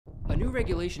new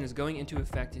regulation is going into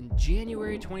effect in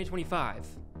January 2025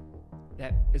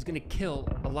 that is going to kill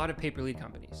a lot of pay-per-lead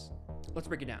companies. Let's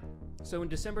break it down. So in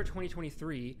December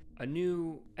 2023, a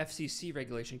new FCC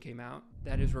regulation came out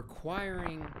that is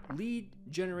requiring lead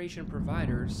generation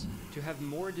providers to have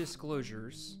more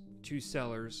disclosures to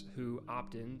sellers who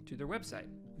opt in to their website.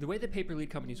 The way that pay-per-lead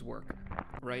companies work,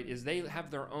 right, is they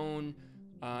have their own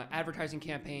advertising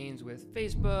campaigns with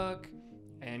Facebook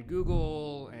and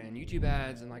Google and YouTube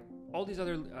ads and like all these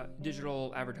other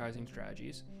digital advertising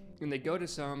strategies. And they go to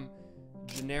some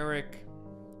generic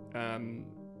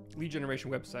lead generation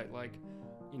website like,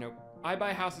 you know,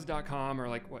 ibuyhouses.com or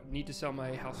like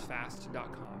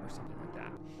needtosellmyhousefast.com or something like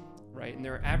that, right? And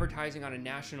they're advertising on a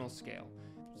national scale.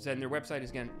 So their website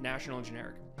is, again, national and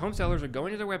generic. Home sellers are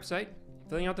going to their website,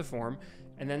 filling out the form,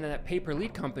 and then that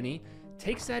pay-per-lead company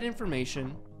takes that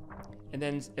information and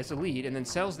then it's a lead and then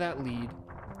sells that lead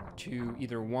to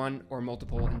either one or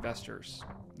multiple investors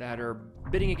that are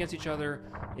bidding against each other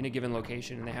in a given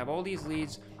location. And they have all these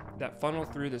leads that funnel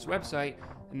through this website,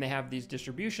 and they have these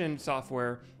distribution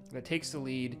software that takes the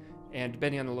lead and,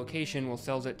 depending on the location, will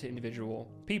sells it to individual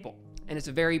people. And it's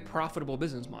a very profitable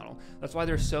business model. That's why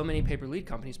there's so many pay-per-lead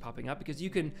companies popping up, because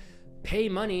you can pay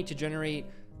money to generate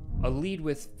a lead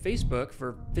with Facebook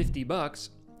for $50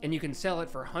 and you can sell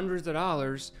it for hundreds of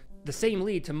dollars, the same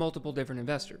lead, to multiple different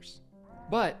investors.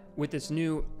 But with this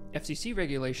new FCC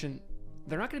regulation,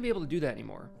 they're not going to be able to do that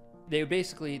anymore. They would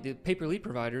basically, the pay-per-lead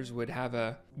providers would have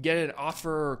a get an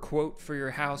offer or quote for your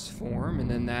house form,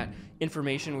 and then that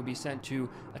information would be sent to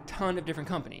a ton of different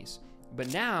companies.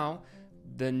 But now,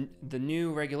 the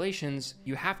new regulations,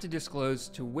 you have to disclose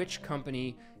to which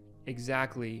company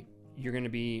exactly you're going to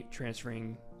be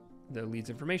transferring the leads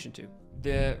information to.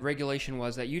 The regulation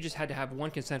was that you just had to have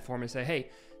one consent form and say, hey,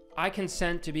 I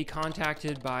consent to be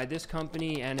contacted by this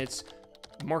company and its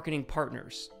marketing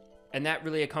partners. And that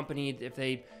really accompanied if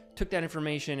they took that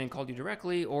information and called you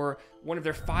directly, or one of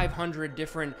their 500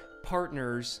 different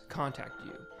partners contact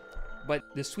you. But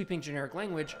the sweeping generic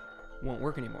language won't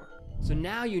work anymore. So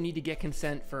now you need to get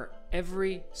consent for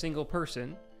every single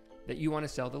person that you want to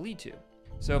sell the lead to.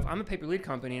 So if I'm a pay-per-lead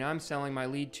company and I'm selling my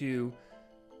lead to,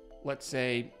 let's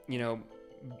say, you know,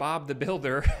 Bob the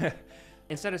Builder,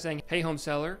 instead of saying, hey, home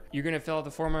seller, you're going to fill out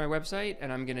the form on my website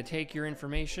and I'm going to take your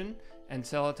information and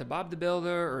sell it to Bob the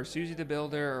Builder or Susie the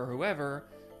Builder or whoever.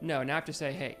 No, now I have to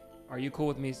say, hey, are you cool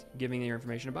with me giving your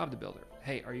information to Bob the Builder?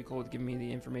 Hey, are you cool with giving me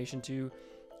the information to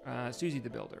Susie the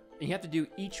Builder? And you have to do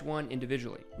each one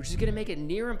individually, which is going to make it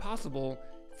near impossible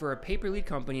for a pay-per-lead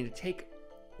company to take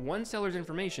one seller's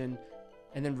information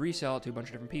and then resell it to a bunch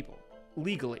of different people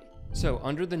legally. So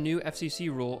under the new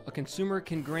FCC rule, a consumer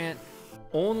can grant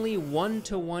only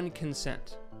one-to-one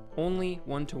consent. Only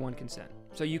one-to-one consent.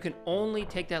 So you can only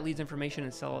take that lead's information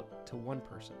and sell it to one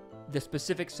person. The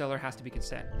specific seller has to be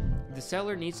consent. The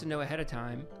seller needs to know ahead of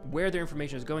time where their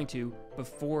information is going to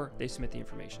before they submit the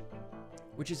information,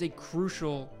 which is a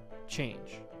crucial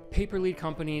change. Pay-per-lead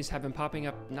companies have been popping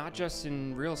up not just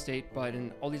in real estate, but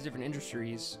in all these different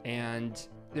industries, and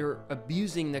they're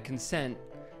abusing the consent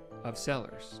of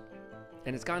sellers.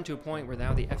 And it's gotten to a point where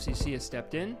now the FCC has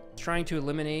stepped in, trying to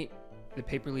eliminate the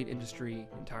pay-per-lead industry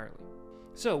entirely.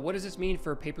 So what does this mean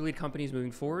for pay-per-lead companies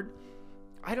moving forward?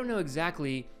 I don't know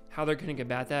exactly how they're going to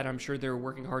combat that. I'm sure they're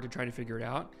working hard to try to figure it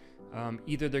out.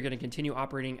 Either they're going to continue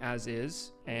operating as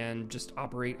is and just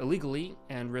operate illegally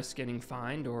and risk getting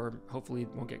fined, or hopefully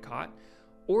won't get caught,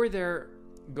 or they're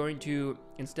going to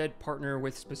instead partner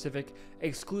with specific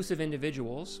exclusive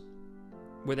individuals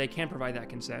where they can provide that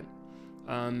consent.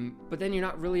 But then you're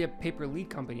not really a pay-per-lead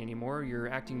company anymore. You're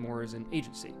acting more as an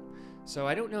agency. So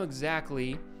I don't know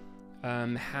exactly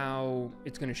how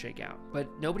it's going to shake out, but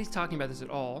nobody's talking about this at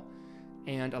all.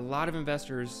 And a lot of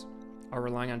investors are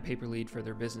relying on pay-per-lead for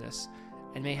their business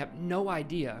and may have no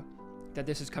idea that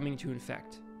this is coming to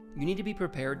effect. You need to be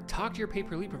prepared. Talk to your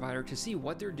pay-per-lead provider to see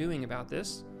what they're doing about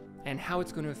this and how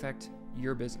it's going to affect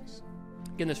your business.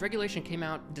 Again, this regulation came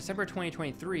out December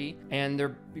 2023, and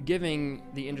they're giving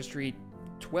the industry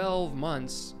 12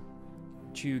 months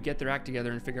to get their act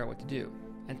together and figure out what to do.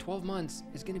 And 12 months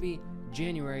is going to be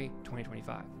January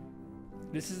 2025.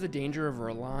 This is the danger of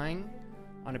relying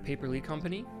on a pay-per-lead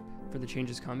company for the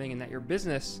changes coming, and that your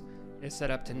business is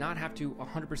set up to not have to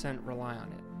 100% rely on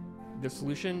it. The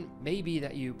solution may be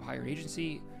that you hire an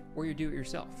agency or you do it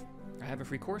yourself. I have a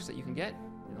free course that you can get,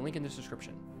 and the link in the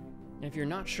description. And if you're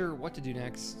not sure what to do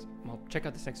next, well, check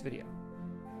out this next video.